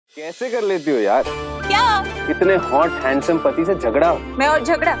कैसे कर लेती हो यार? क्या? इतने हॉट हैंडसम पति से झगड़ा। मैं और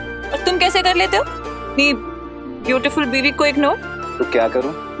झगड़ा? और तुम कैसे कर लेते हो? नी ब्यूटीफुल बीवी को इग्नोर। तो क्या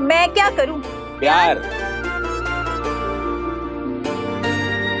करूं? मैं क्या करूं? प्यार।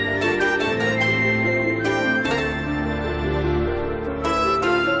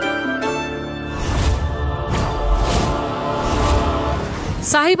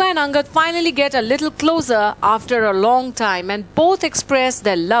 Sahiba and Angad finally get a little closer after a long time and both express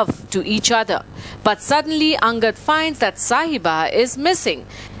their love to each other. But suddenly Angad finds that Sahiba is missing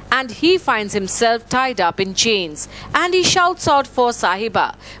and he finds himself tied up in chains and he shouts out for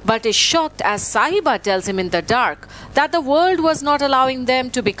Sahiba but is shocked as Sahiba tells him in the dark that the world was not allowing them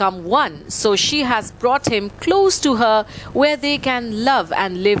to become one, so she has brought him close to her where they can love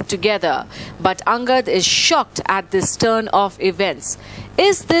and live together. But Angad is shocked at this turn of events.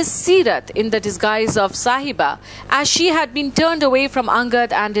 Is this Seerat in the disguise of Sahiba, as she had been turned away from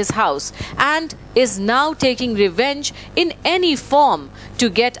Angad and his house and is now taking revenge in any form to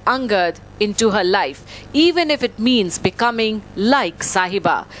get Angad into her life, even if it means becoming like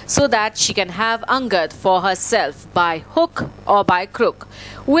Sahiba, so that she can have Angad for herself by hook or by crook?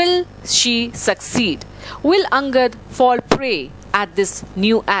 Will she succeed? Will Angad fall prey at this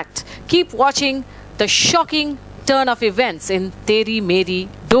new act? Keep watching the shocking turn of events in Teri Meri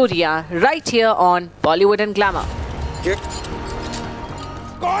Doriyaann right here on Bollywood and Glamour.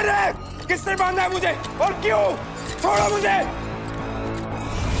 कौन है? किसने बांधा है मुझे? और क्यों? छोड़ो मुझे!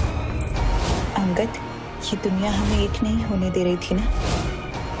 अंगद, ये दुनिया हमें एक नहीं होने दे रही थी ना?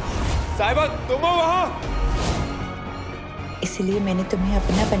 साहिबा, तुम हो वहाँ? इसलिए मैंने तुम्हें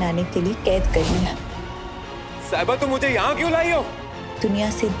अपना बनाने के लिए कैद कर लिया। साहिबा, तुम मुझे यहाँ क्यों लाई हो? दुनिया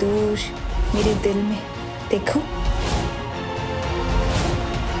से दूर मेरे दिल में देखो।